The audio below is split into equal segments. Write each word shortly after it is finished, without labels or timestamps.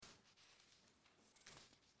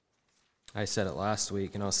I said it last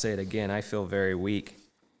week, and I'll say it again. I feel very weak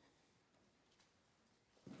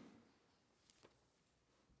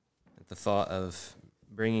at the thought of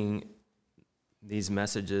bringing these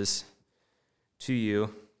messages to you.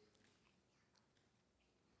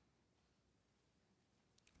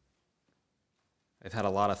 I've had a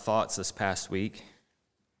lot of thoughts this past week,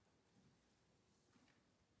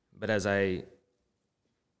 but as I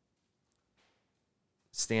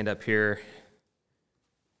stand up here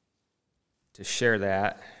to share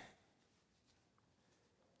that,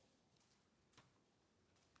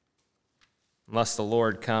 unless the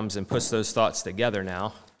Lord comes and puts those thoughts together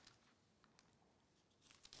now,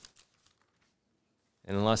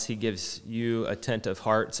 and unless He gives you attentive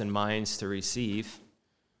hearts and minds to receive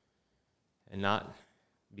and not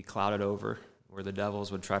be clouded over where the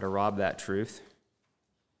devils would try to rob that truth,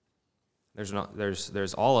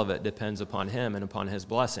 there's all of it depends upon Him and upon His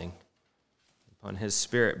blessing, upon His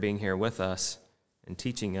Spirit being here with us and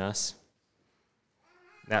teaching us.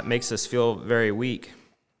 That makes us feel very weak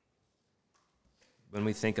when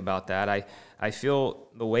we think about that. I feel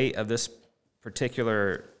the weight of this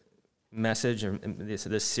particular message, or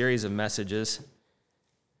this series of messages.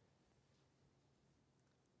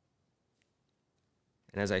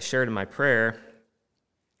 And as I shared in my prayer,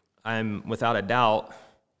 I'm without a doubt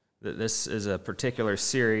that this is a particular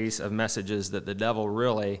series of messages that the devil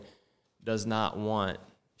really does not want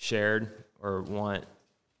shared or want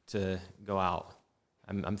to go out.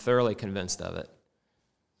 I'm thoroughly convinced of it.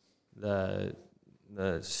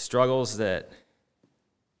 The struggles that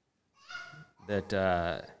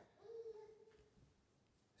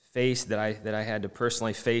I had to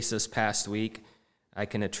personally face this past week, I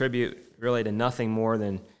can attribute really to nothing more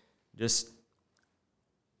than just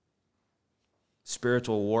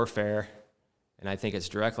spiritual warfare, and I think it's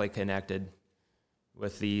directly connected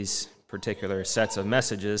with these particular sets of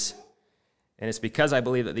messages. And it's because I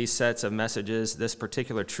believe that these sets of messages, this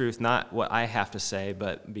particular truth, not what I have to say,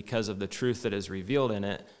 but because of the truth that is revealed in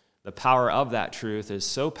it, the power of that truth is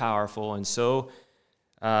so powerful, and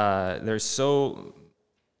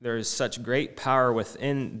there's such great power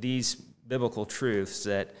within these biblical truths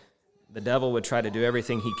that the devil would try to do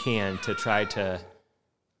everything he can to try to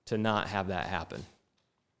not have that happen.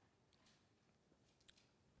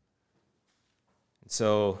 And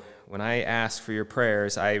so when I ask for your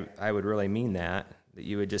prayers, I would really mean that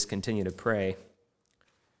you would just continue to pray.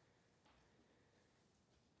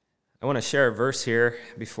 I want to share a verse here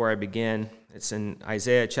before I begin. It's in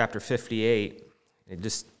Isaiah chapter 58. It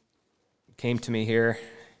just came to me here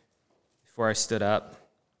before I stood up.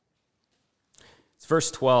 It's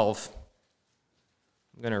verse 12.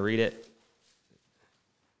 I'm going to read it.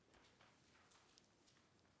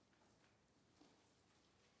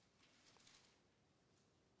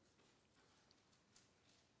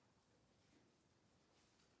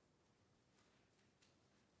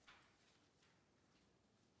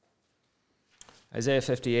 Isaiah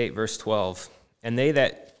 58, verse 12. And they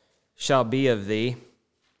that shall be of thee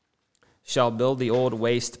shall build the old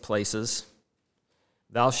waste places.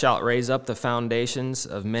 Thou shalt raise up the foundations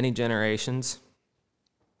of many generations.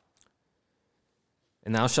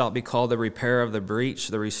 And thou shalt be called the repairer of the breach,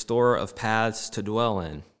 the restorer of paths to dwell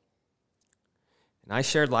in. And I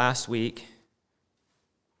shared last week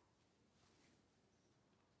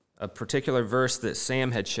a particular verse that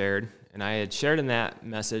Sam had shared, and I had shared in that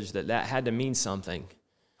message that had to mean something.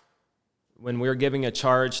 When we're giving a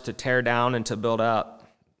charge to tear down and to build up,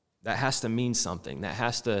 that has to mean something. That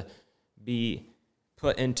has to be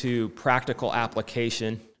put into practical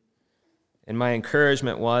application. And my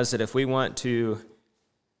encouragement was that if we want to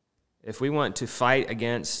fight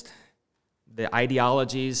against the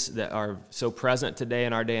ideologies that are so present today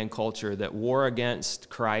in our day and culture, that war against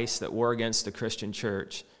Christ, that war against the Christian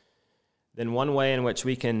church, then one way in which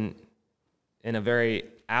we can, in a very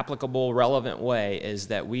applicable, relevant way, is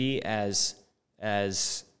that we as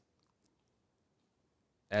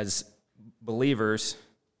believers,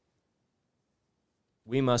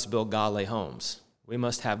 we must build godly homes. We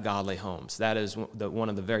must have godly homes. That is one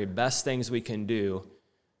of the very best things we can do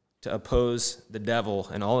to oppose the devil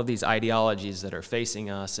and all of these ideologies that are facing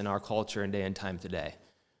us in our culture and day and time today.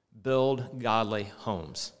 Build godly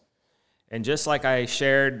homes. And just like I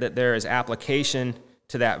shared that there is application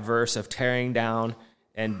to that verse of tearing down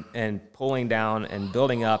and pulling down and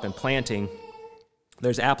building up and planting,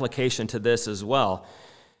 there's application to this as well.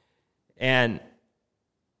 And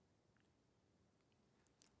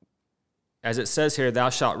as it says here, thou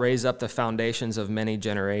shalt raise up the foundations of many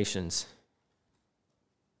generations.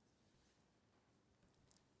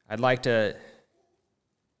 I'd like to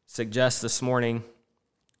suggest this morning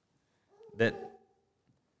that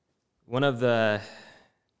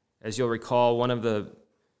as you'll recall, one of the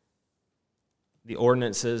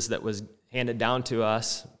ordinances that was handed down to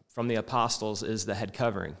us from the apostles is the head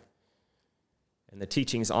covering and the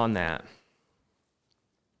teachings on that.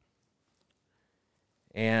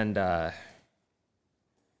 And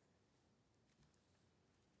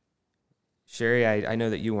Sherry, I know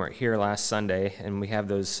that you weren't here last Sunday, and we have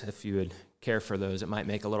those. If you would care for those, it might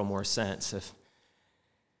make a little more sense.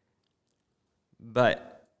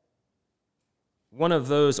 But one of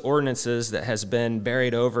those ordinances that has been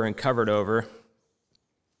buried over and covered over,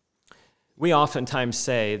 we oftentimes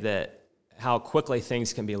say that how quickly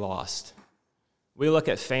things can be lost. We look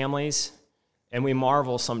at families, and we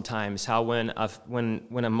marvel sometimes how when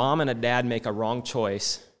a mom and a dad make a wrong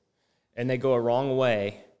choice and they go a wrong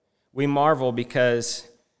way, we marvel because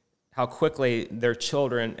how quickly their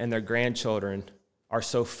children and their grandchildren are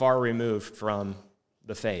so far removed from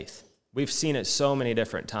the faith. We've seen it so many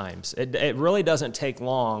different times. It really doesn't take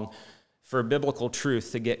long for biblical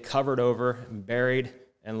truth to get covered over, buried,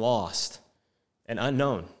 and lost and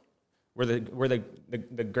unknown, where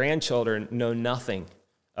the grandchildren know nothing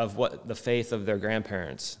of what the faith of their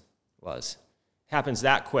grandparents was. It happens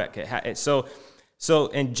that quick. So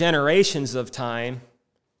in generations of time,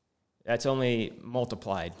 that's only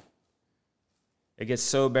multiplied. It gets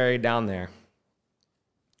so buried down there.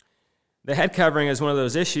 The head covering is one of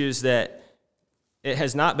those issues that it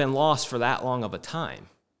has not been lost for that long of a time.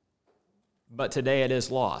 But today it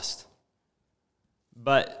is lost.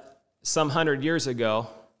 But some 100 years ago,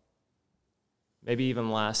 maybe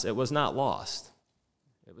even less, it was not lost.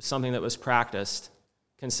 It was something that was practiced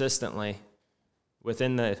consistently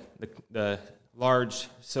within the large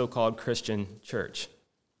so-called Christian church.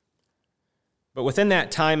 But within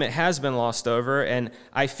that time, it has been lost over, and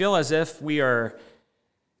I feel as if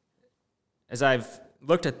as I've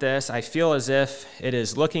looked at this, I feel as if it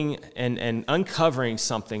is looking and uncovering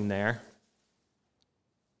something there.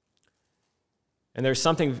 And there's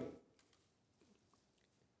something,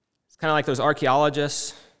 it's kind of like those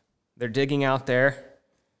archaeologists, they're digging out there,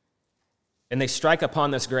 and they strike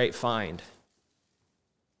upon this great find.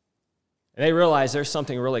 And they realize there's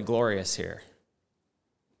something really glorious here.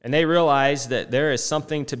 And they realize that there is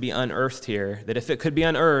something to be unearthed here, that if it could be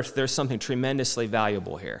unearthed, there's something tremendously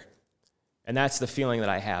valuable here. And that's the feeling that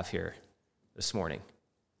I have here this morning.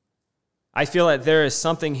 I feel that there is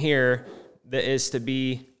something here that is to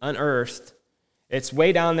be unearthed. It's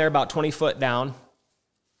way down there, about 20 foot down.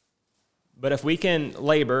 But if we can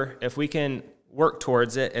labor, if we can work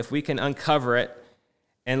towards it, if we can uncover it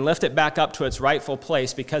and lift it back up to its rightful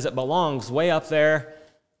place, because it belongs way up there,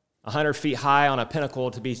 100 feet high on a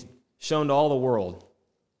pinnacle to be shown to all the world.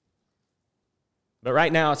 But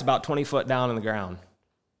right now, it's about 20 foot down in the ground.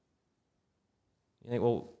 You think,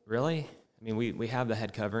 well, really? I mean, we have the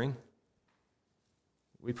head covering.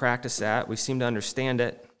 We practice that. We seem to understand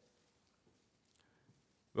it.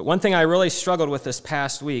 But one thing I really struggled with this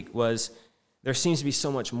past week was there seems to be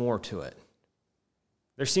so much more to it.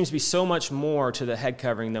 There seems to be so much more to the head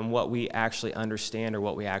covering than what we actually understand or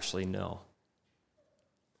what we actually know.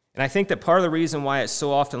 And I think that part of the reason why it's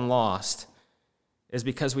so often lost is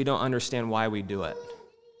because we don't understand why we do it.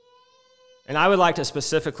 And I would like to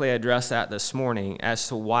specifically address that this morning as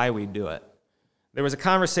to why we do it. There was a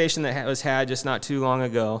conversation that was had just not too long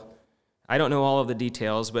ago. I don't know all of the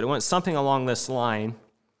details, but it went something along this line.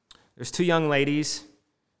 There's two young ladies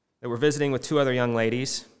that were visiting with two other young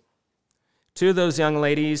ladies. Two of those young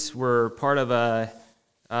ladies were part of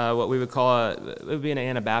what we would call it would be an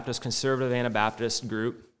Anabaptist, conservative Anabaptist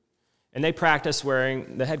group. And they practice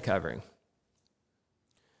wearing the head covering.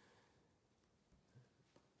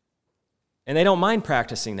 And they don't mind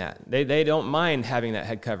practicing that. They don't mind having that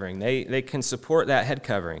head covering. They can support that head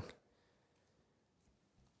covering.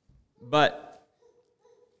 But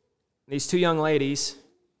these two young ladies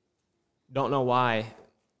don't know why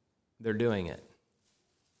they're doing it.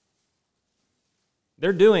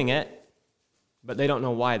 They're doing it, but they don't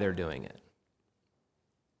know why they're doing it.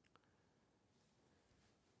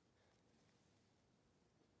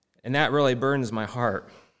 And that really burdens my heart.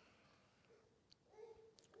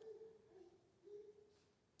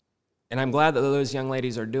 And I'm glad that those young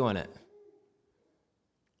ladies are doing it.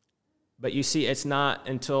 But you see, it's not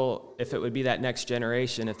until, if it would be that next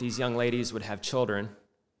generation, if these young ladies would have children,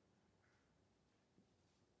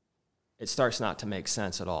 it starts not to make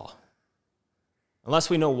sense at all.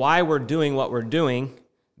 Unless we know why we're doing what we're doing,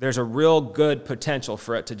 there's a real good potential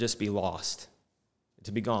for it to just be lost,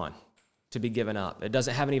 to be gone, to be given up. It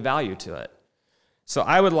doesn't have any value to it. So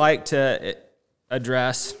I would like to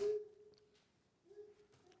address,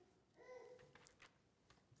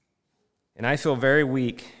 and I feel very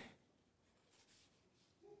weak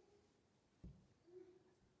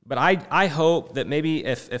But I hope that maybe,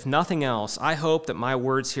 if nothing else, I hope that my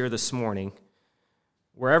words here this morning,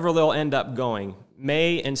 wherever they'll end up going,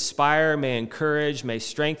 may inspire, may encourage, may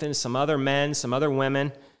strengthen some other men, some other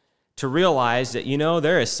women to realize that,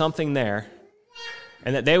 there is something there,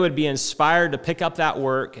 and that they would be inspired to pick up that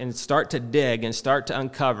work and start to dig and start to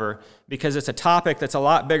uncover, because it's a topic that's a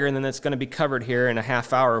lot bigger than that's going to be covered here in a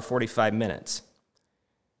half hour or 45 minutes.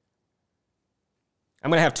 I'm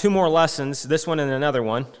going to have 2 more lessons, this one and another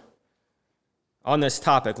one, on this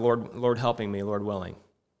topic, Lord helping me, Lord willing.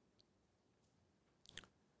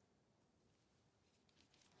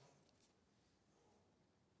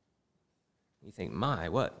 You think,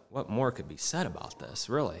 what more could be said about this,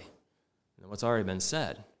 really, than what's already been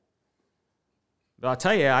said? But I'll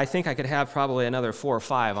tell you, I think I could have probably another 4 or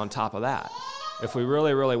 5 on top of that, if we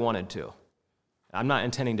really, really wanted to. I'm not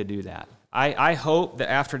intending to do that. I hope that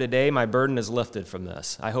after today, my burden is lifted from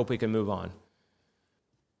this. I hope we can move on.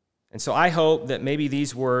 And so I hope that maybe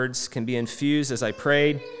these words can be infused, as I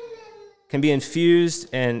prayed, can be infused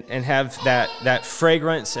and have that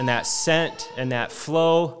fragrance and that scent and that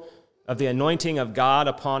flow of the anointing of God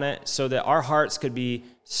upon it, so that our hearts could be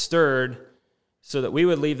stirred, so that we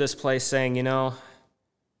would leave this place saying,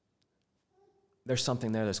 there's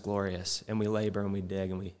something there that's glorious, and we labor and we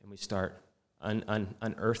dig and we start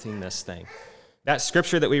unearthing this thing. That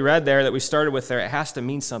scripture that we read there, that we started with there, it has to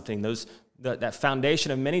mean something. That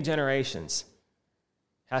foundation of many generations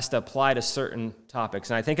has to apply to certain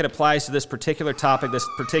topics. And I think it applies to this particular topic, this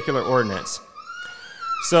particular ordinance.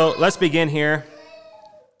 So let's begin here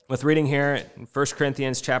with reading here in 1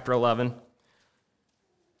 Corinthians chapter 11. I'm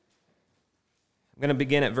going to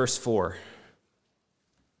begin at verse 4.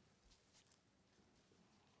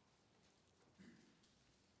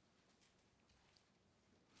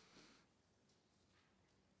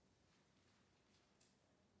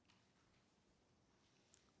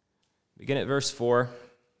 Begin at verse 4.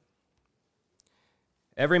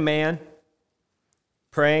 Every man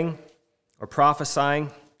praying or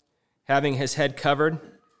prophesying, having his head covered,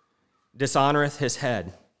 dishonoreth his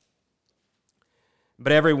head.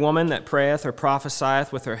 But every woman that prayeth or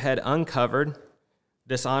prophesieth with her head uncovered,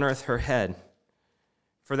 dishonoreth her head.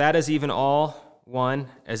 For that is even all one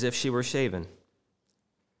as if she were shaven.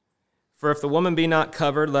 For if the woman be not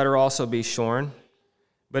covered, let her also be shorn.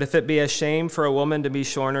 But if it be a shame for a woman to be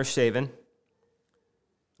shorn or shaven,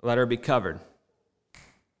 let her be covered.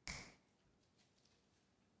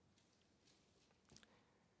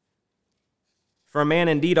 For a man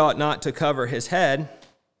indeed ought not to cover his head,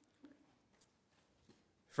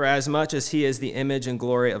 for as much as he is the image and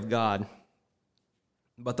glory of God,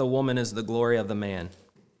 but the woman is the glory of the man.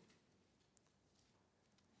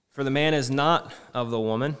 For the man is not of the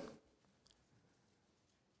woman,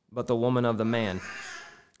 but the woman of the man.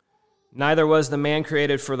 Neither was the man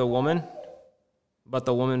created for the woman, but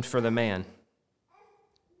the woman for the man.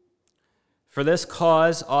 For this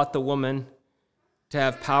cause ought the woman to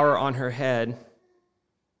have power on her head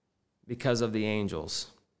because of the angels.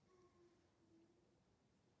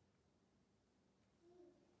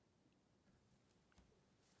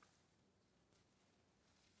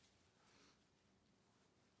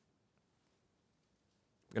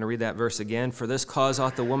 I'm going to read that verse again. For this cause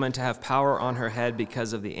ought the woman to have power on her head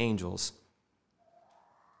because of the angels.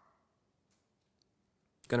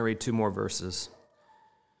 I'm going to read 2 more verses.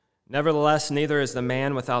 Nevertheless, neither is the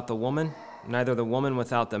man without the woman, neither the woman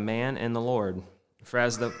without the man in the Lord. For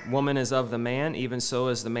as the woman is of the man, even so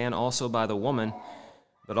is the man also by the woman,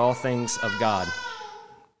 but all things of God.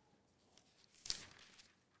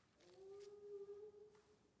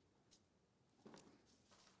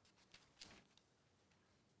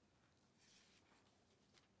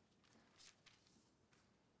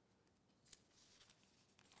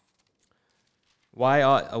 Why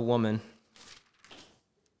ought a woman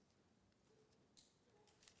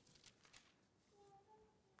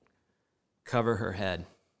cover her head?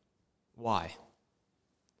 Why?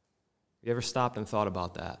 You ever stopped and thought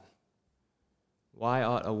about that? Why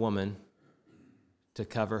ought a woman to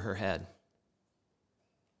cover her head?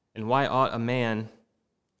 And why ought a man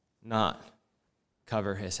not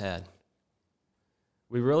cover his head?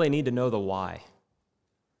 We really need to know the why.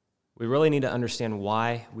 We really need to understand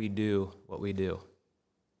why we do what we do.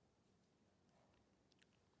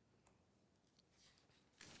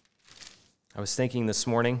 I was thinking this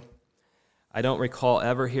morning, I don't recall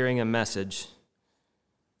ever hearing a message.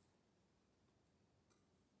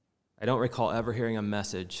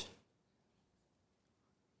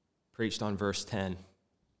 Preached on verse 10.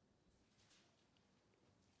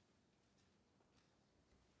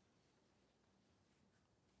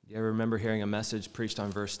 Do you ever remember hearing a message preached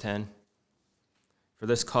on verse 10? For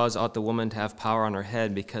this cause ought the woman to have power on her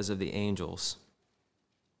head because of the angels.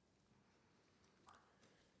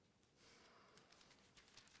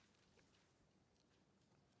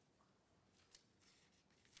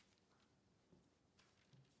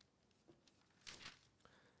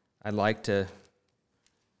 I'd like to,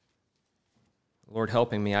 Lord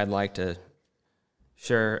helping me, I'd like to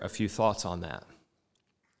share a few thoughts on that.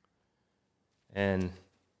 And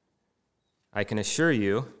I can assure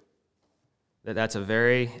you that that's a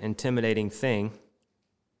very intimidating thing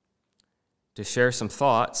to share some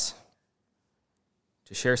thoughts,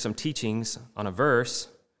 to share some teachings on a verse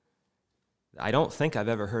that I don't think I've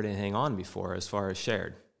ever heard anything on before as far as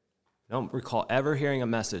shared. I don't recall ever hearing a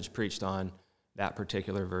message preached on that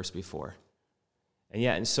particular verse before. And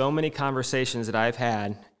yet in so many conversations that I've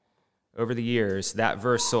had over the years, that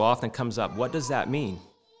verse so often comes up. What does that mean?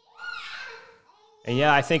 And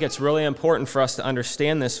yeah, I think it's really important for us to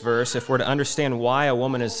understand this verse if we're to understand why a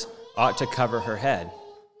woman ought to cover her head.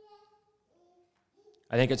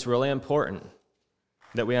 I think it's really important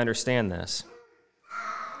that we understand this.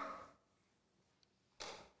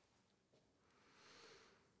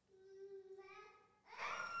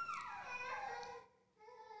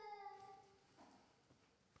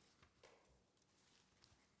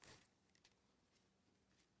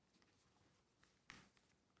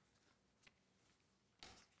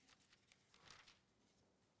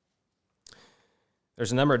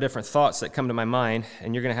 There's a number of different thoughts that come to my mind,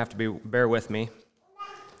 and you're going to have to bear with me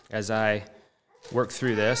as I work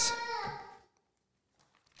through this.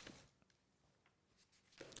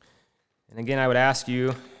 And again, I would ask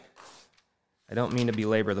you, I don't mean to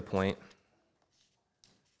belabor the point,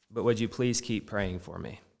 but would you please keep praying for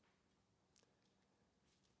me?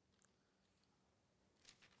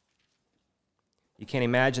 You can't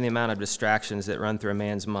imagine the amount of distractions that run through a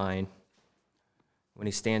man's mind when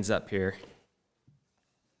he stands up here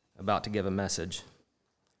about to give a message.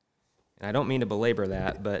 And I don't mean to belabor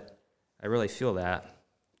that, but I really feel that.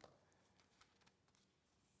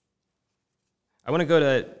 I want to go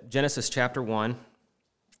to Genesis chapter 1,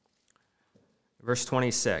 verse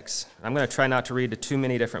 26. I'm going to try not to read to too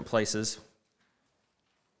many different places.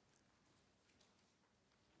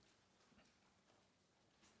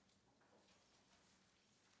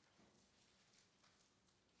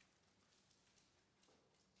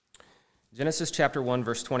 Genesis chapter 1,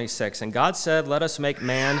 verse 26. And God said, let us make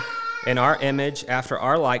man in our image, after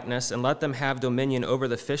our likeness, and let them have dominion over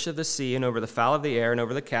the fish of the sea, and over the fowl of the air, and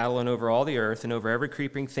over the cattle, and over all the earth, and over every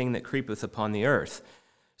creeping thing that creepeth upon the earth.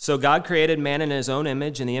 So God created man in his own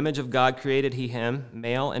image. In the image of God created he him,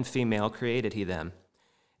 male and female created he them.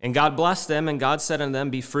 And God blessed them, and God said unto them,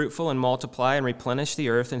 be fruitful, and multiply, and replenish the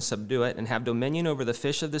earth, and subdue it, and have dominion over the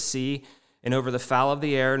fish of the sea, and over the fowl of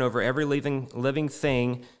the air, and over every living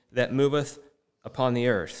thing that moveth upon the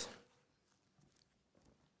earth.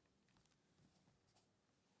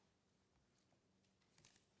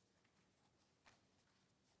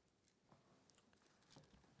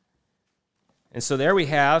 And so there we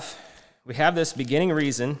have this beginning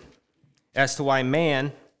reason as to why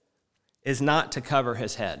man is not to cover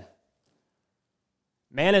his head.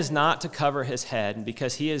 Man is not to cover his head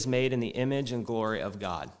because he is made in the image and glory of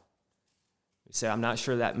God. You say, I'm not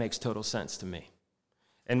sure that makes total sense to me.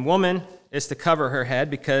 And woman is to cover her head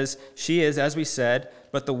because she is, as we said,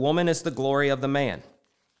 but the woman is the glory of the man.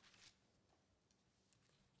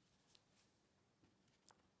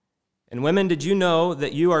 And women, did you know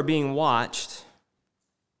that you are being watched?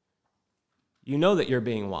 You know that you're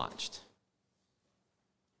being watched.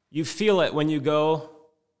 You feel it when you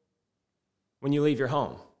leave your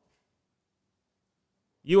home.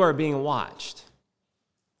 You are being watched.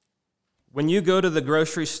 When you go to the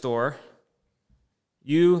grocery store,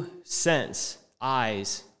 you sense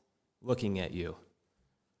eyes looking at you.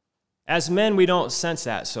 As men, we don't sense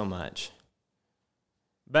that so much.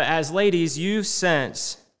 But as ladies, you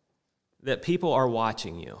sense that people are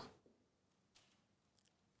watching you.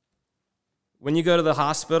 When you go to the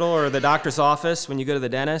hospital or the doctor's office, when you go to the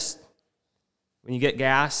dentist, when you get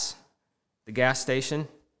gas, the gas station,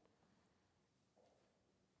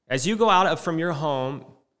 as you go out from your home,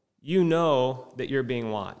 you know that you're being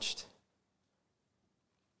watched.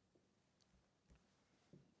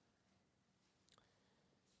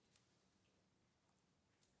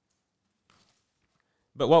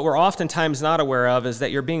 But what we're oftentimes not aware of is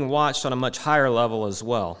that you're being watched on a much higher level as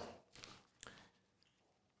well.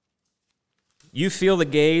 You feel the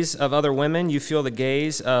gaze of other women. You feel the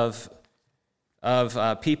gaze of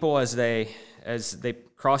people as they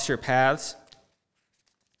cross your paths.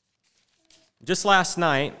 Just last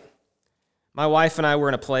night, my wife and I were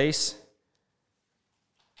in a place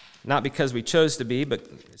not because we chose to be, but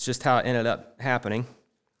it's just how it ended up happening.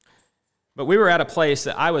 But we were at a place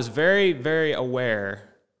that I was very, very aware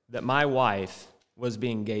that my wife was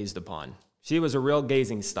being gazed upon. She was a real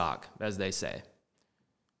gazing stock, as they say.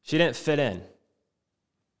 She didn't fit in.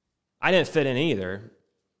 I didn't fit in either.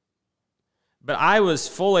 But I was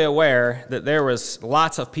fully aware that there was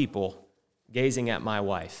lots of people gazing at my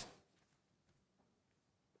wife.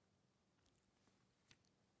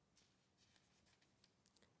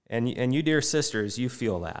 And you, dear sisters, you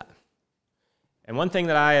feel that. And one thing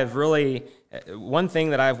that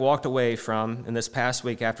I've walked away from in this past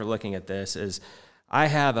week after looking at this is I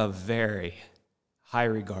have a very high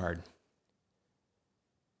regard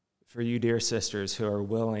for you, dear sisters, who are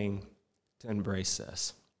willing to embrace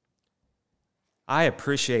this. I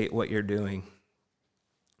appreciate what you're doing,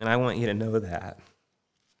 and I want you to know that,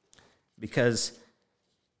 because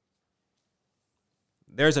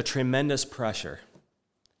there's a tremendous pressure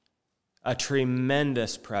that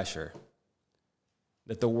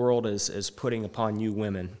the world is putting upon you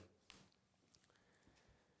women.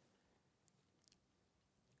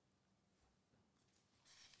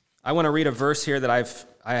 I want to read a verse here that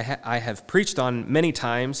I have preached on many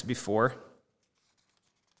times before.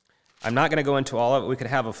 I'm not going to go into all of it. We could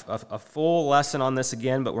have a full lesson on this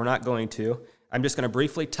again, but we're not going to. I'm just going to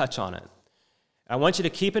briefly touch on it. I want you to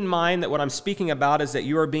keep in mind that what I'm speaking about is that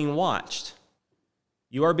you are being watched.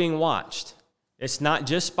 You are being watched. It's not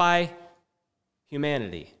just by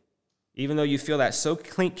humanity. Even though you feel that so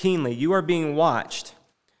keenly, you are being watched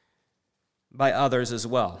by others as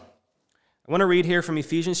well. I want to read here from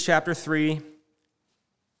Ephesians chapter 3,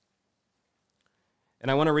 and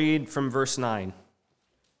I want to read from verse 9.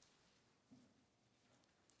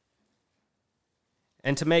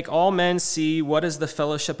 And to make all men see what is the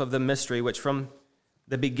fellowship of the mystery, which from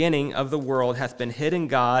the beginning of the world hath been hid in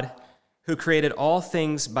God, who created all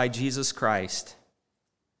things by Jesus Christ.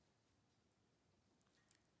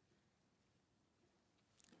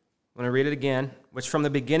 I'm going to read it again. Which from the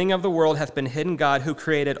beginning of the world hath been hid in God, who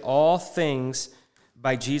created all things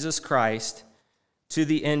by Jesus Christ, to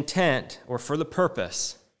the intent, or for the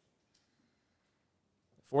purpose.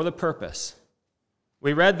 For the purpose.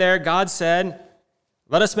 We read there, God said,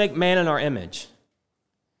 let us make man in our image.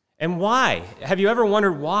 And why? Have you ever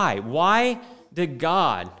wondered why? Why did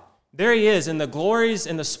God, there he is in the glories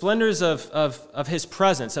and the splendors of his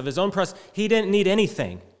presence, of his own presence. He didn't need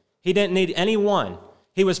anything. He didn't need anyone.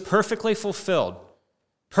 He was perfectly fulfilled.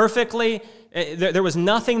 Perfectly, there was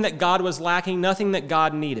nothing that God was lacking, nothing that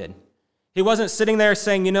God needed. He wasn't sitting there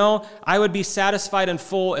saying, I would be satisfied and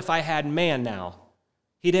full if I had man now.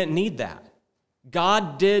 He didn't need that.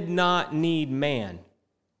 God did not need man.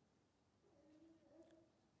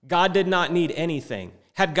 God did not need anything.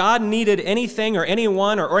 Had God needed anything or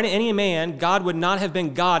anyone or any man, God would not have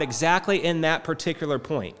been God exactly in that particular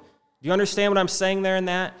point. Do you understand what I'm saying there in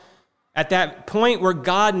that? At that point where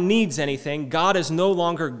God needs anything, God is no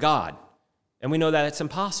longer God. And we know that it's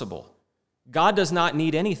impossible. God does not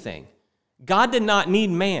need anything. God did not need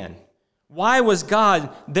man. Why was God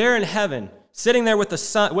there in heaven, sitting there with the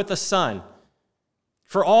Son,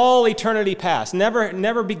 for all eternity past,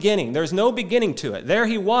 never beginning? There's no beginning to it. There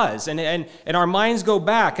he was, and our minds go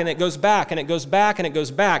back, and it goes back, and it goes back, and it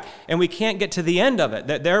goes back, and we can't get to the end of it,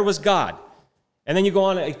 that there was God. And then you go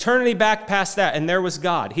on eternity back past that, and there was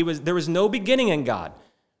God. There was no beginning in God.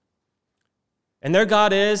 And there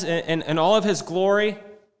God is in all of his glory,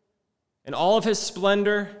 in all of his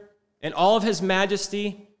splendor, in all of his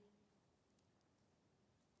majesty.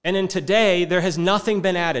 And in today, there has nothing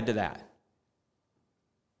been added to that.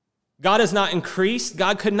 God is not increased.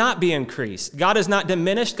 God could not be increased. God is not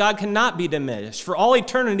diminished. God cannot be diminished. For all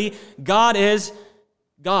eternity, God is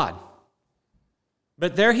God.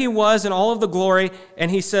 But there he was in all of the glory, and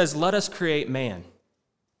he says, let us create man.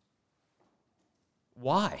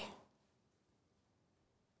 Why?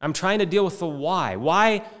 I'm trying to deal with the why.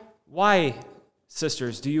 Why,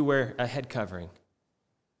 sisters, do you wear a head covering?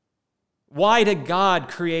 Why did God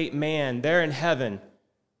create man there in heaven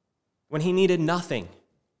when he needed nothing?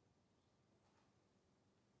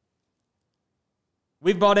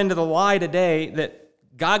 We've bought into the lie today that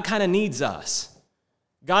God kind of needs us.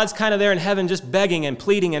 God's kind of there in heaven just begging and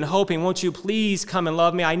pleading and hoping, won't you please come and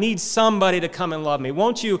love me? I need somebody to come and love me.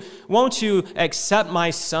 Won't you accept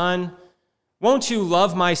my son? Won't you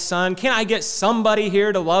love my son? Can't I get somebody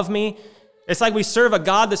here to love me? It's like we serve a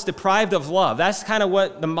God that's deprived of love. That's kind of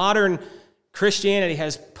what the modern Christianity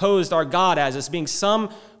has posed our God as being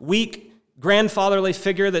some weak grandfatherly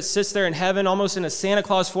figure that sits there in heaven almost in a Santa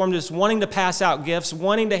Claus form, just wanting to pass out gifts,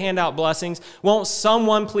 wanting to hand out blessings. Won't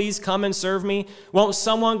someone please come and serve me? Won't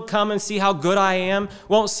someone come and see how good I am?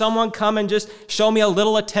 Won't someone come and just show me a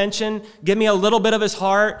little attention, give me a little bit of his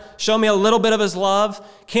heart, show me a little bit of his love?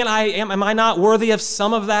 Am I not worthy of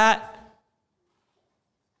some of that?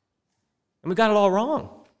 And we got it all wrong.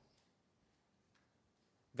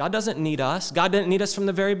 God doesn't need us. God didn't need us from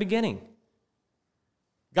the very beginning.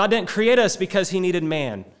 God didn't create us because he needed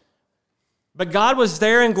man. But God was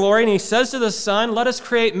there in glory, and he says to the Son, let us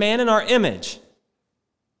create man in our image.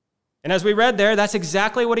 And as we read there, that's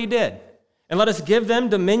exactly what he did. And let us give them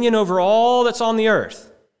dominion over all that's on the earth.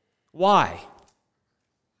 Why?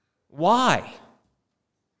 Why?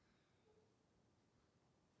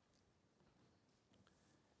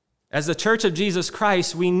 As the Church of Jesus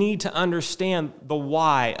Christ, we need to understand the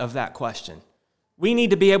why of that question. We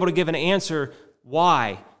need to be able to give an answer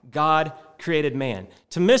why God created man.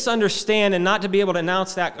 To misunderstand and not to be able to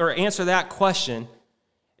announce that or answer that question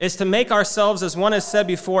is to make ourselves, as one has said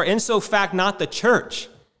before, in so fact not the church.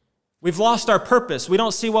 We've lost our purpose. We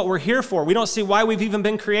don't see what we're here for. We don't see why we've even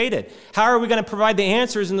been created. How are we going to provide the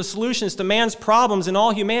answers and the solutions to man's problems in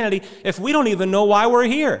all humanity if we don't even know why we're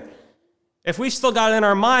here? If we've still got it in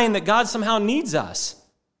our mind that God somehow needs us?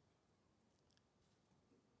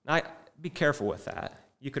 Now, be careful with that.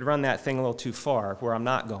 You could run that thing a little too far where I'm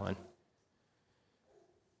not going.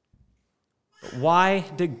 But why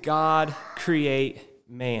did God create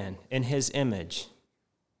man in his image?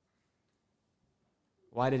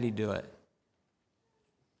 Why did he do it?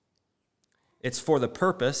 It's for the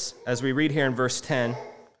purpose, as we read here in verse 10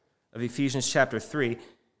 of Ephesians chapter 3,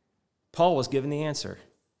 Paul was given the answer.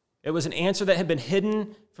 It was an answer that had been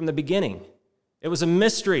hidden from the beginning. It was a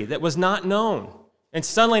mystery that was not known. And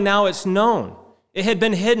suddenly now it's known. It had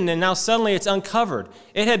been hidden, and now suddenly it's uncovered.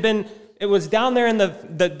 It was down there in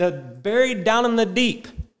the buried down in the deep.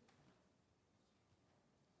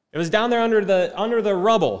 It was down there under the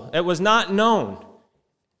rubble. It was not known.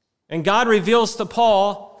 And God reveals to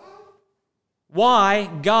Paul why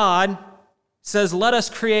God says, let us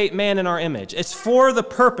create man in our image. It's for the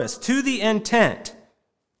purpose, to the intent,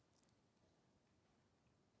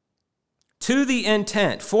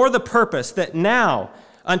 for the purpose that now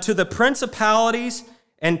unto the principalities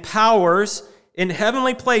and powers in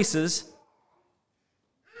heavenly places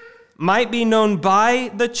might be known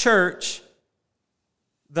by the church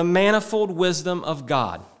the manifold wisdom of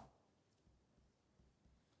God.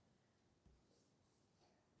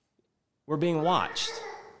 We're being watched.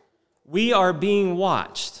 We are being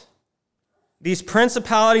watched. These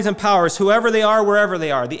principalities and powers, whoever they are, wherever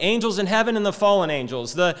they are, the angels in heaven and the fallen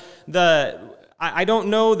angels, the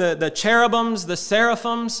cherubims, the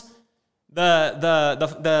seraphims,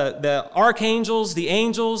 the archangels, the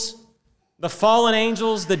angels, the fallen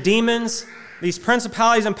angels, the demons, these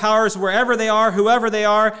principalities and powers, wherever they are, whoever they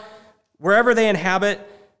are, wherever they inhabit.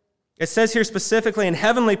 It says here specifically in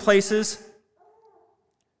heavenly places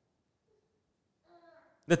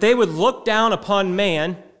that they would look down upon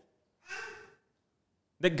man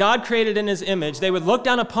that God created in his image. They would look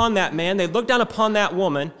down upon that man, they'd look down upon that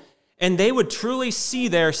woman, and they would truly see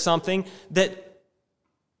there something that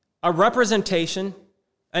a representation,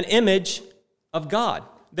 an image of God.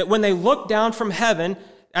 That when they look down from heaven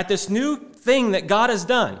at this new thing that God has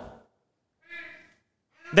done,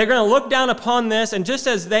 they're going to look down upon this, and just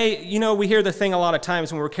as we hear the thing a lot of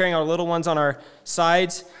times when we're carrying our little ones on our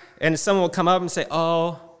sides, and someone will come up and say,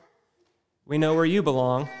 oh, we know where you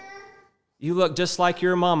belong. You look just like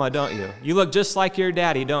your mama, don't you? You look just like your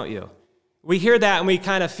daddy, don't you? We hear that and we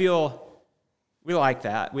kind of feel, we like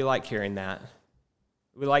that. We like hearing that.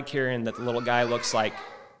 We like hearing that the little guy looks like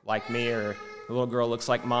me, or the little girl looks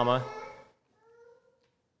like mama.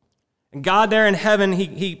 And God there in heaven,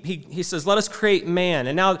 he says, let us create man.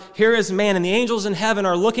 And now here is man, and the angels in heaven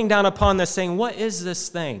are looking down upon this saying, what is this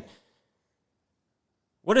thing?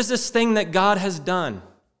 What is this thing that God has done?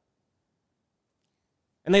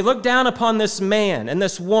 And they look down upon this man and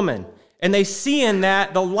this woman, and they see in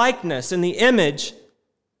that the likeness and the image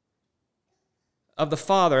of the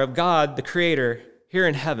Father, of God, the Creator, here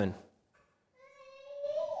in heaven.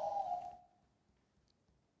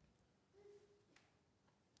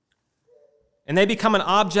 And they become an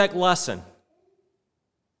object lesson.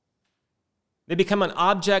 They become an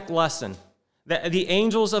object lesson. The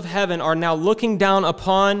angels of heaven are now looking down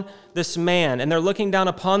upon this man, and they're looking down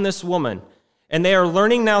upon this woman. And they are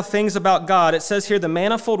learning now things about God. It says here, the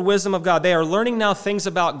manifold wisdom of God. They are learning now things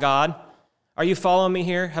about God. Are you following me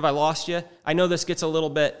here? Have I lost you? I know this gets a little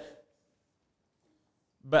bit,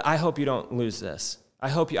 but I hope you don't lose this. I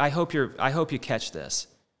hope you catch this.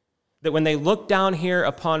 that when they look down here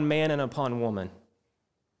upon man and upon woman,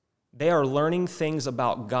 they are learning things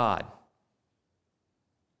about God.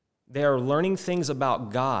 They are learning things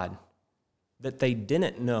about God that they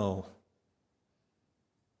didn't know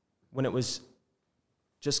when it was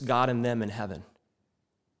just God and them in heaven.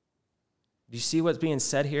 Do you see what's being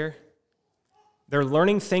said here? They're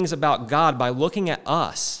learning things about God by looking at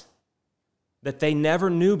us that they never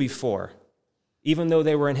knew before, even though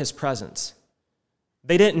they were in his presence.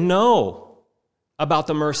 They didn't know about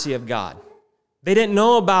the mercy of God. They didn't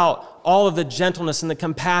know about all of the gentleness and the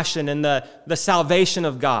compassion and the salvation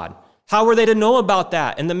of God. How were they to know about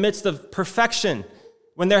that in the midst of perfection,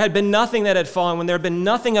 when there had been nothing that had fallen, when there had been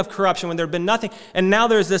nothing of corruption, when there had been nothing, and now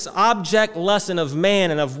there's this object lesson of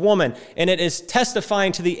man and of woman, and it is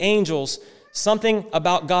testifying to the angels something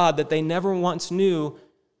about God that they never once knew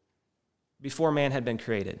before man had been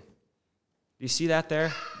created. Do you see that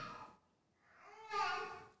there?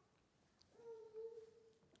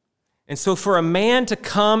 And so for a man to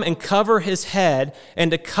come and cover his head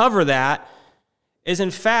and to cover that is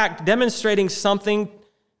in fact demonstrating something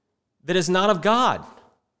that is not of God.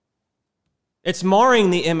 It's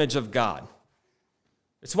marring the image of God.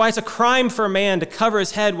 It's why it's a crime for a man to cover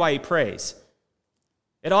his head while he prays.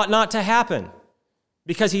 It ought not to happen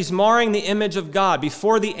because he's marring the image of God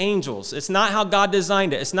before the angels. It's not how God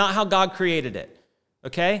designed it. It's not how God created it.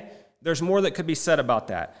 Okay? There's more that could be said about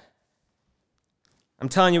that. I'm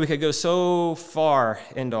telling you, we could go so far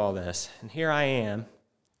into all this. And here I am,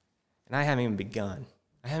 and I haven't even begun.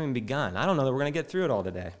 I don't know that we're going to get through it all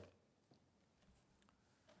today.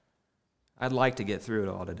 I'd like to get through it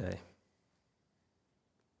all today.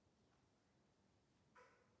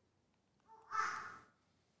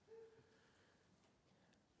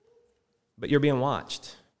 But you're being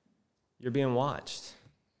watched. You're being watched.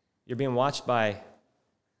 You're being watched by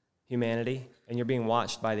humanity, and you're being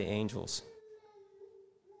watched by the angels.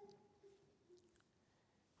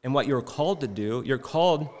 And what you're called to do, you're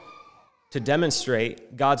called to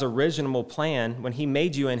demonstrate God's original plan when he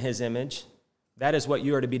made you in his image. That is what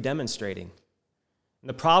you are to be demonstrating. And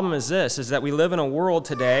the problem is this, is that we live in a world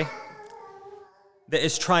today that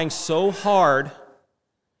is trying so hard,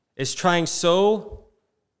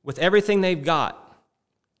 with everything they've got.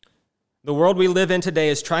 The world we live in today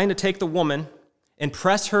is trying to take the woman and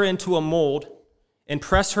press her into a mold, and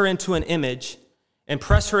press her into an image, and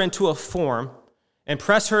press her into a form, and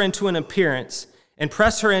press her into an appearance, and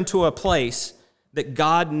press her into a place that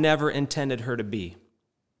God never intended her to be.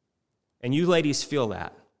 And you ladies feel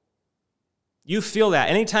that. You feel that.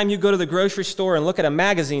 Anytime you go to the grocery store and look at a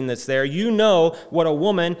magazine that's there, you know what a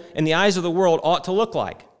woman in the eyes of the world ought to look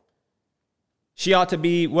like. She ought to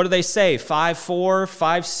be, what do they say, 5'4",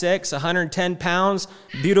 5'6", 110 pounds,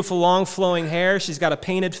 beautiful long flowing hair. She's got a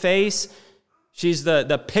painted face. She's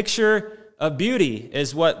the picture of beauty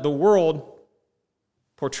is what the world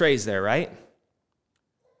portrays there, right?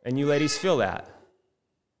 And you ladies feel that.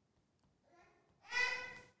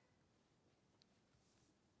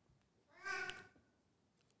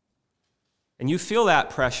 And you feel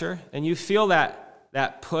that pressure, and you feel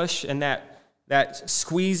that push and that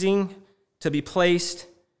squeezing to be placed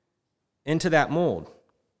into that mold.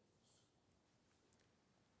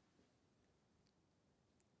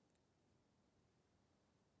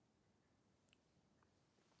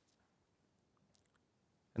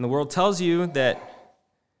 And the world tells you that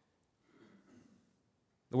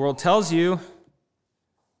in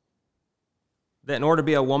order to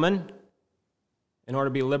be a woman, in order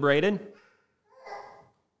to be liberated,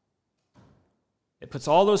 it puts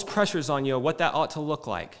all those pressures on you of what that ought to look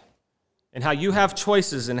like, and how you have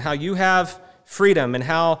choices, and how you have freedom, and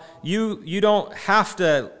how you don't have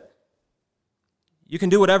to, you can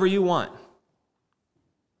do whatever you want.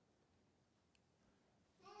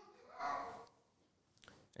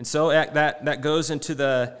 And so that goes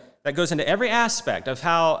into every aspect of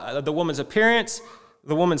how the woman's appearance,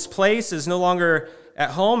 the woman's place is no longer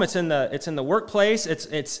at home, it's in the workplace.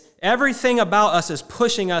 It's everything about us is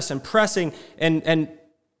pushing us and pressing and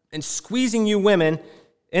squeezing you women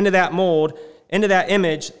into that mold, into that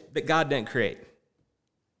image that God didn't create.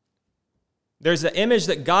 There's the image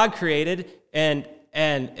that God created and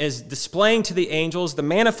is displaying to the angels the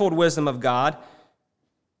manifold wisdom of God.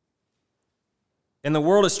 And the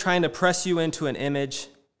world is trying to press you into an image,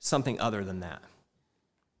 something other than that.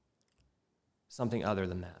 Something other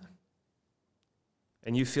than that.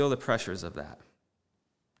 And you feel the pressures of that.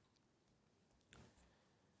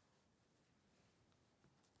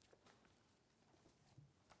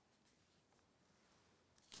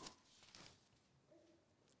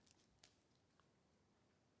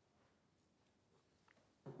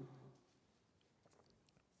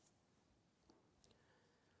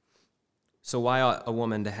 So why ought a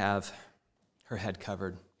woman to have her head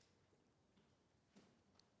covered?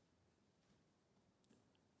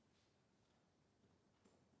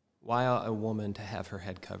 Why ought a woman to have her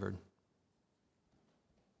head covered?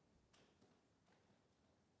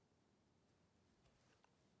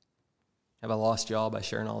 Have I lost y'all by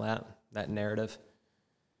sharing all that narrative?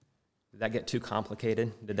 Did that get too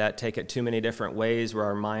complicated? Did that take it too many different ways where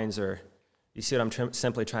our minds are... You see what I'm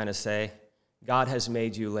simply trying to say? God has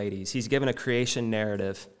made you ladies. He's given a creation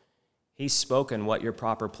narrative. He's spoken what your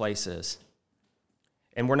proper place is.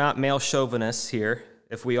 And we're not male chauvinists here.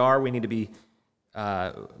 If we are, we need to be...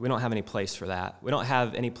 we don't have any place for that. We don't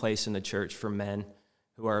have any place in the church for men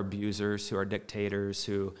who are abusers, who are dictators,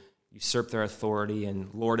 who usurp their authority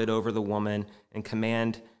and lord it over the woman and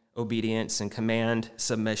command obedience and command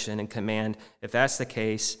submission and command. If that's the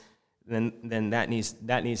case, then that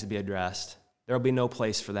needs to be addressed. There will be no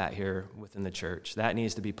place for that here within the church. That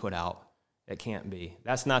needs to be put out. It can't be.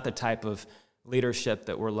 That's not the type of leadership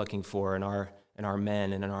that we're looking for in our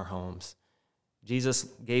men and in our homes. Jesus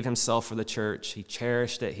gave himself for the church. He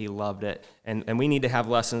cherished it. He loved it. And we need to have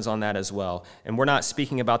lessons on that as well. And we're not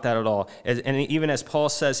speaking about that at all. And even as Paul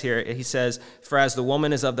says here, he says, "For as the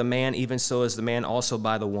woman is of the man, even so is the man also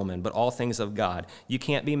by the woman, but all things of God." You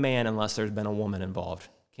can't be man unless there's been a woman involved,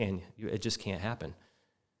 can you? It just can't happen.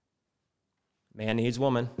 Man needs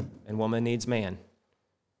woman, and woman needs man.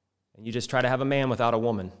 And you just try to have a man without a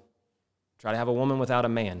woman. Try to have a woman without a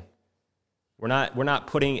man. We're not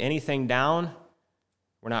putting anything down.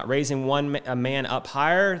 We're not raising a man up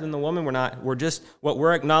higher than the woman. What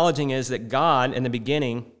we're acknowledging is that God, in the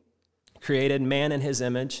beginning, created man in his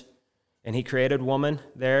image, and he created woman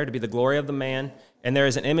there to be the glory of the man. And there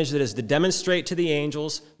is an image that is to demonstrate to the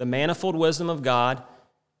angels the manifold wisdom of God.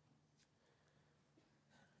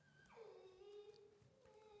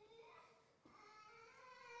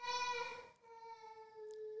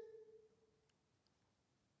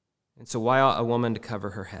 And so why ought a woman to cover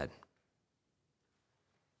her head? It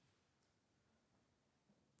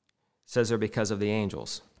says there because of the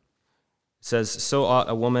angels. It says, "So ought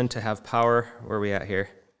a woman to have power," where are we at here?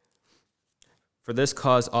 "For this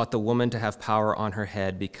cause ought the woman to have power on her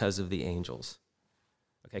head because of the angels."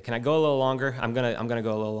 Okay, can I go a little longer? I'm gonna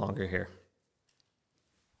go a little longer here.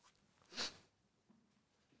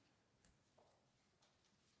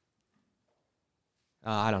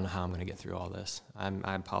 I don't know how I'm going to get through all this.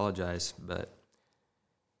 I apologize, but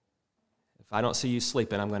if I don't see you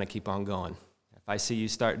sleeping, I'm going to keep on going. If I see you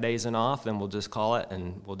start dazing off, then we'll just call it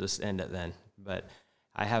and we'll just end it then. But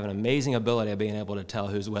I have an amazing ability of being able to tell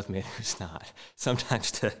who's with me and who's not, sometimes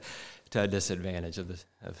to a disadvantage of this.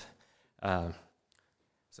 So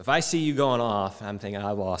if I see you going off, I'm thinking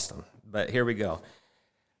I lost them. But here we go.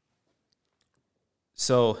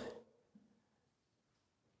 So,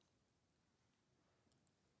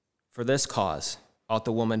 "For this cause ought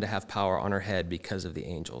the woman to have power on her head because of the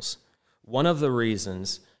angels." One of the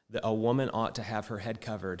reasons that a woman ought to have her head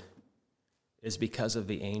covered is because of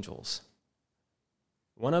the angels.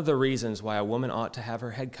 One of the reasons why a woman ought to have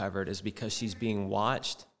her head covered is because she's being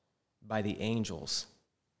watched by the angels.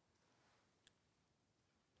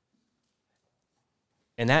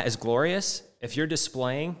 And that is glorious. If you're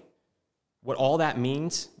displaying what all that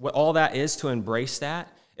means, what all that is to embrace that,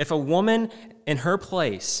 if a woman in her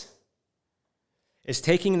place is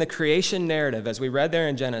taking the creation narrative, as we read there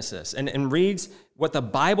in Genesis, and reads what the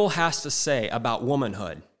Bible has to say about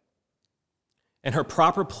womanhood and her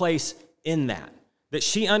proper place in that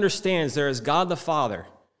she understands there is God the Father,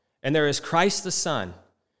 and there is Christ the Son,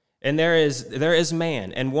 and there is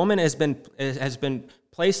man, and woman has been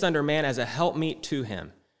placed under man as a helpmeet to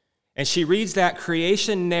him. And she reads that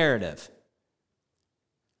creation narrative,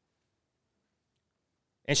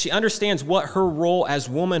 and she understands what her role as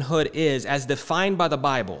womanhood is as defined by the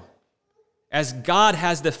Bible, as God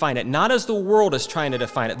has defined it, not as the world is trying to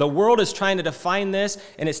define it. The world is trying to define this,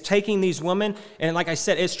 and it's taking these women, and like I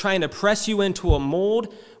said, it's trying to press you into a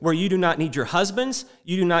mold where you do not need your husbands,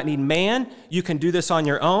 you do not need man, you can do this on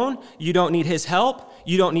your own, you don't need his help,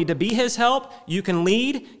 you don't need to be his help, you can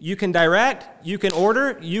lead, you can direct, you can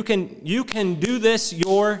order, you can do this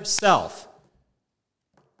yourself.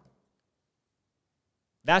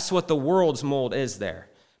 That's what the world's mold is there.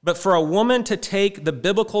 But for a woman to take the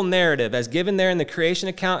biblical narrative as given there in the creation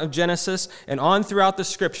account of Genesis and on throughout the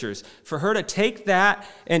scriptures, for her to take that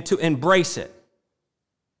and to embrace it,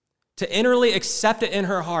 to innerly accept it in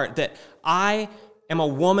her heart that I am a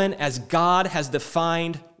woman as God has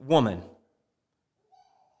defined woman.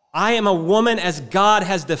 I am a woman as God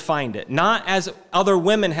has defined it, not as other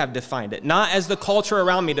women have defined it, not as the culture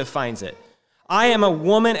around me defines it. I am a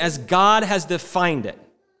woman as God has defined it.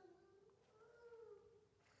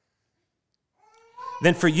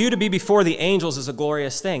 then for you to be before the angels is a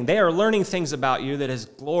glorious thing. They are learning things about you that is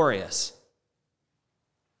glorious.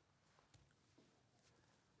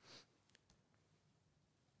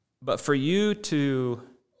 But for you to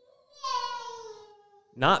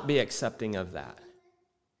not be accepting of that,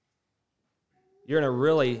 you're in a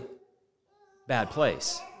really bad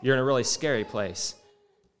place. You're in a really scary place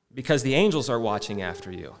because the angels are watching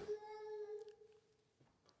after you.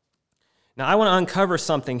 Now, I want to uncover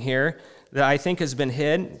something here that I think has been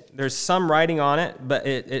hid. There's some writing on it, but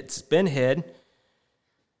it's been hid.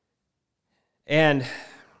 And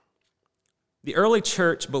the early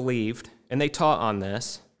church believed, and they taught on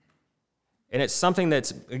this, and it's something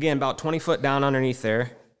that's, again, about 20 foot down underneath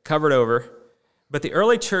there, covered over. But the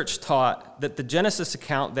early church taught that the Genesis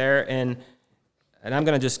account there, and I'm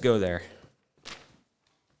going to just go there.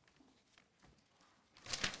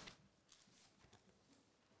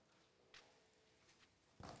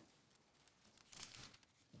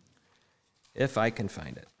 If I can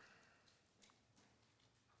find it.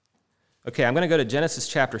 Okay, I'm going to go to Genesis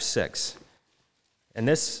chapter 6. And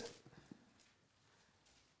this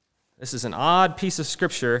is an odd piece of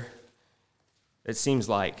scripture, it seems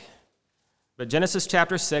like. But Genesis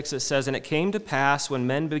chapter 6, it says, "And it came to pass when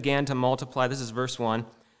men began to multiply," this is verse 1,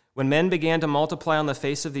 "when men began to multiply on the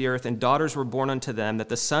face of the earth, and daughters were born unto them, that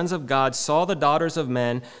the sons of God saw the daughters of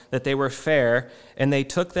men, that they were fair, and they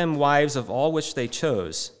took them wives of all which they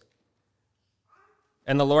chose.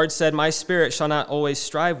 And the Lord said, My spirit shall not always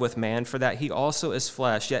strive with man, for that he also is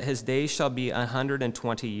flesh, yet his days shall be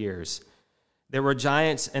 120 years. There were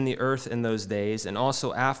giants in the earth in those days, and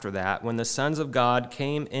also after that, when the sons of God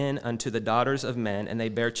came in unto the daughters of men, and they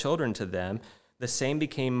bare children to them, the same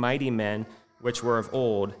became mighty men, which were of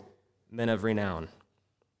old, men of renown."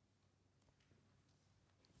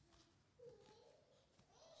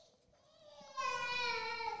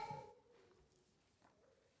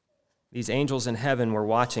 These angels in heaven were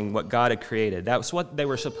watching what God had created. That was what they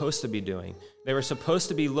were supposed to be doing. They were supposed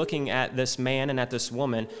to be looking at this man and at this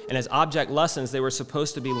woman, and as object lessons, they were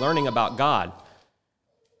supposed to be learning about God.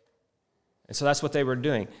 And so that's what they were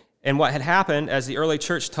doing. And what had happened, as the early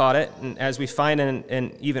church taught it, and as we find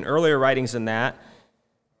in even earlier writings than that,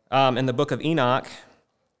 in the book of Enoch,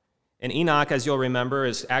 and Enoch, as you'll remember,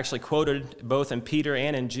 is actually quoted both in Peter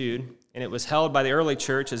and in Jude, and it was held by the early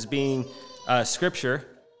church as being scripture.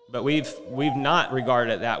 But we've not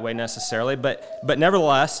regarded it that way necessarily. But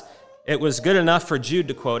nevertheless, it was good enough for Jude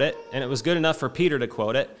to quote it, and it was good enough for Peter to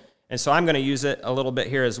quote it. And so I'm going to use it a little bit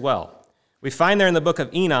here as well. We find there in the book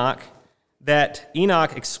of Enoch that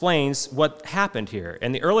Enoch explains what happened here.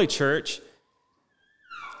 And the early church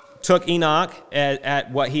took Enoch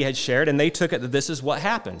at what he had shared, and they took it that this is what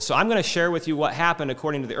happened. So I'm going to share with you what happened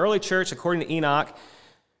according to the early church, according to Enoch,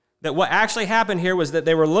 that what actually happened here was that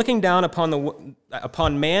they were looking down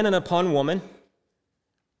upon man and upon woman,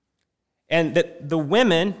 and that the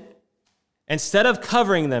women, instead of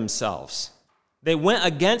covering themselves, they went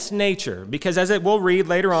against nature, because as it will read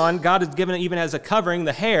later on, God has given it even as a covering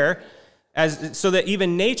the hair, so that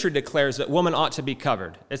even nature declares that woman ought to be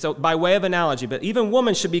covered. It's by way of analogy, but even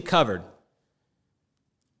woman should be covered.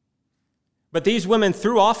 But these women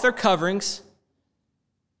threw off their coverings,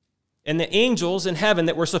 and the angels in heaven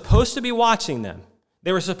that were supposed to be watching them,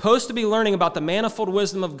 they were supposed to be learning about the manifold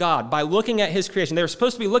wisdom of God by looking at his creation. They were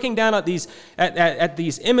supposed to be looking down at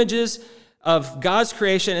these images of God's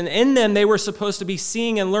creation, and in them they were supposed to be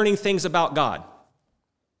seeing and learning things about God.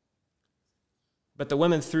 But the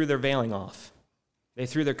women threw their veiling off. They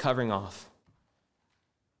threw their covering off.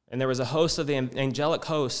 And there was a host of the angelic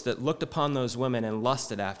hosts that looked upon those women and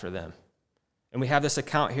lusted after them. And we have this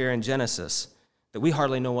account here in Genesis that we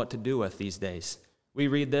hardly know what to do with these days. We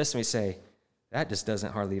read this and we say, that just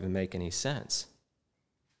doesn't hardly even make any sense.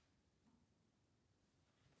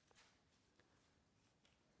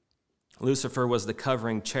 Lucifer was the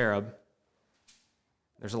covering cherub.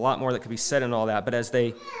 There's a lot more that could be said in all that, but as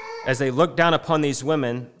they looked down upon these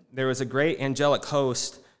women, there was a great angelic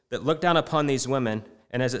host that looked down upon these women,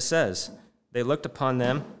 and as it says, they looked upon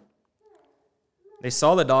them, they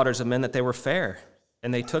saw the daughters of men that they were fair,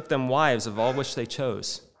 and they took them wives of all which they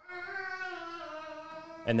chose.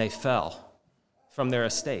 And they fell from their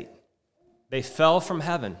estate. They fell from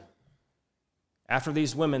heaven after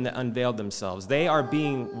these women that unveiled themselves. They are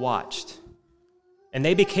being watched. And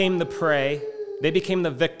they became the prey, they became the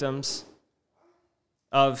victims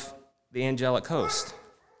of the angelic host,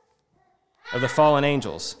 of the fallen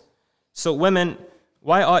angels. So women,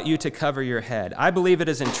 why ought you to cover your head? I believe it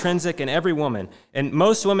is intrinsic in every woman. And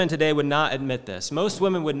most women today would not admit this. Most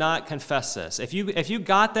women would not confess this. If you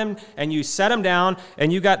got them and you set them down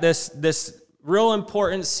and you got this real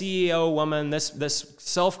important CEO woman, this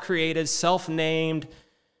self-created, self-named,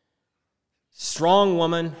 strong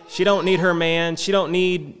woman. She don't need her man. She don't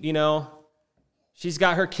need, she's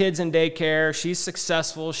got her kids in daycare. She's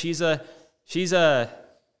successful. She's a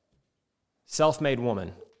self-made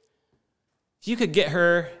woman. If you could get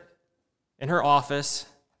her in her office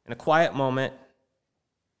in a quiet moment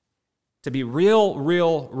to be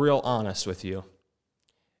real honest with you,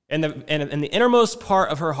 in the innermost part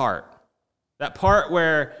of her heart, that part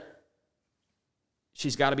where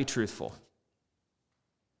she's got to be truthful,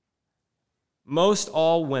 most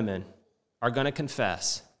all women are going to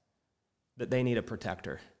confess that they need a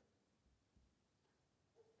protector.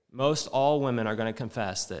 Most all women are going to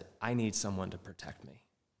confess that I need someone to protect me.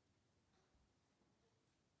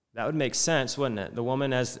 That would make sense, wouldn't it? The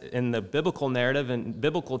woman, as in the biblical narrative and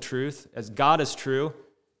biblical truth, as God is true,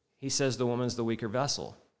 he says the woman's the weaker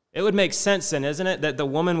vessel. It would make sense then, isn't it, that the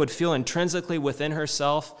woman would feel intrinsically within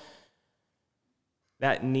herself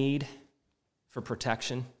that need for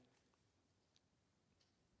protection.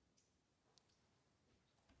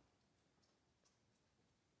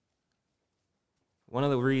 One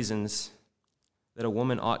of the reasons that a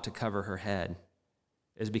woman ought to cover her head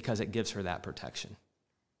is because it gives her that protection.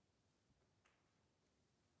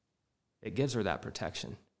 It gives her that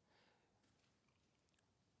protection.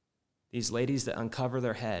 These ladies that uncover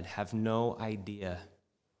their head have no idea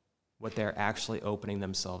what they're actually opening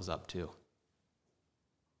themselves up to.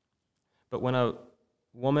 But when a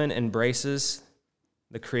woman embraces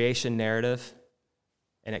the creation narrative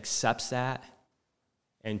and accepts that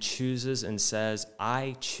and chooses and says,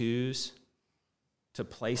 I choose to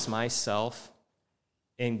place myself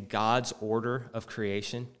in God's order of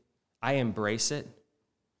creation, I embrace it,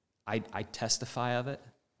 I testify of it,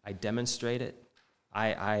 I demonstrate it,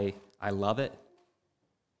 I love it.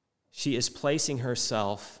 She is placing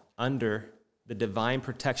herself under the divine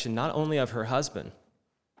protection, not only of her husband,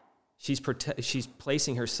 she's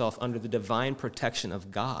placing herself under the divine protection of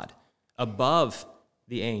God, above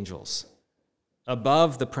the angels,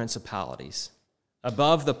 above the principalities,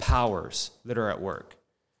 above the powers that are at work.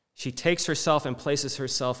 She takes herself and places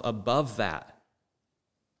herself above that,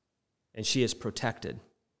 and she is protected.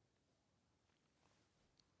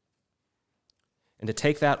 And to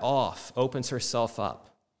take that off opens herself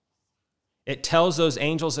up. It tells those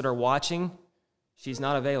angels that are watching, she's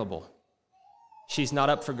not available. She's not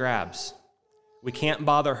up for grabs. We can't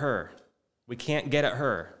bother her. We can't get at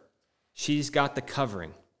her. She's got the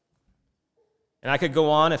covering. And I could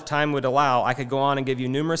go on, if time would allow, I could go on and give you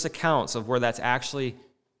numerous accounts of where that's actually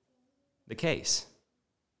the case.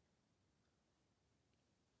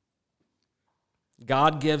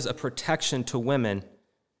 God gives a protection to women,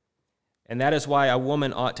 and that is why a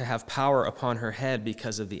woman ought to have power upon her head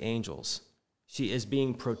because of the angels. She is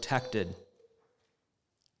being protected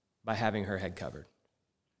by having her head covered.